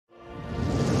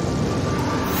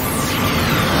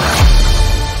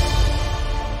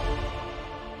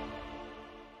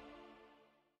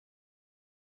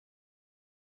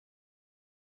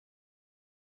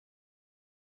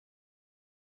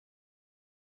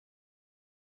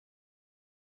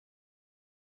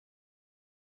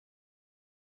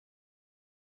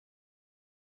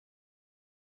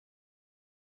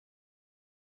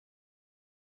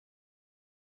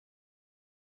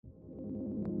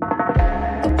My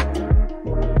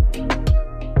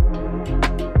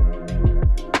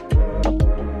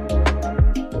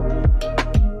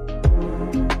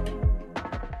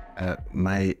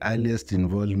earliest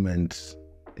involvement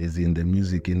is in the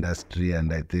music industry,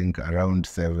 and I think around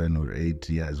 7 or 8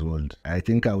 years old. I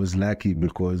think I was lucky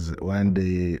because one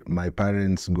day my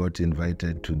parents got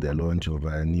invited to the launch of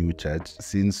a new church.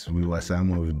 Since we were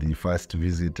some of the first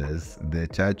visitors, the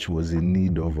church was in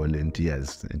need of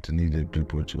volunteers. It needed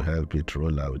people to help it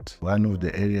roll out. One of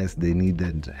the areas they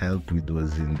needed help with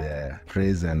was in the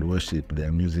praise and worship,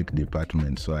 their music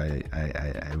department. So I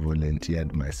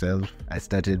volunteered myself. I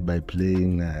started by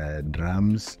playing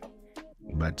drums,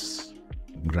 but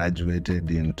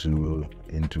graduated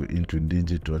into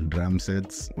digital drum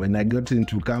sets. When I got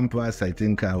into campus, I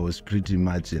think I was pretty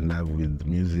much in love with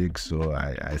music, so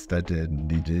I started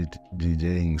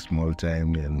DJing small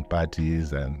time in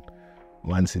parties and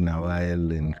once in a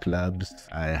while in clubs.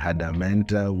 I had a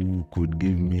mentor who could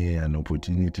give me an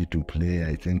opportunity to play.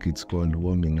 I think it's called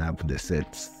warming up the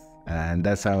sets, and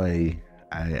that's how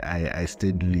I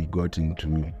steadily got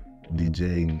into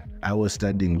DJing. I was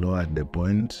studying law at the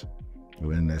point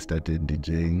when I started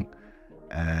DJing,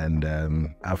 and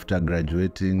after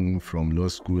graduating from law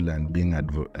school and being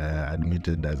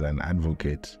admitted as an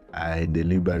advocate, I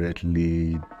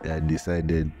deliberately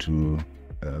decided to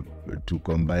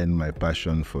combine my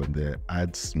passion for the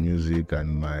arts, music,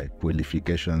 and my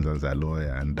qualifications as a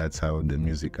lawyer, and that's how the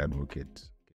music advocate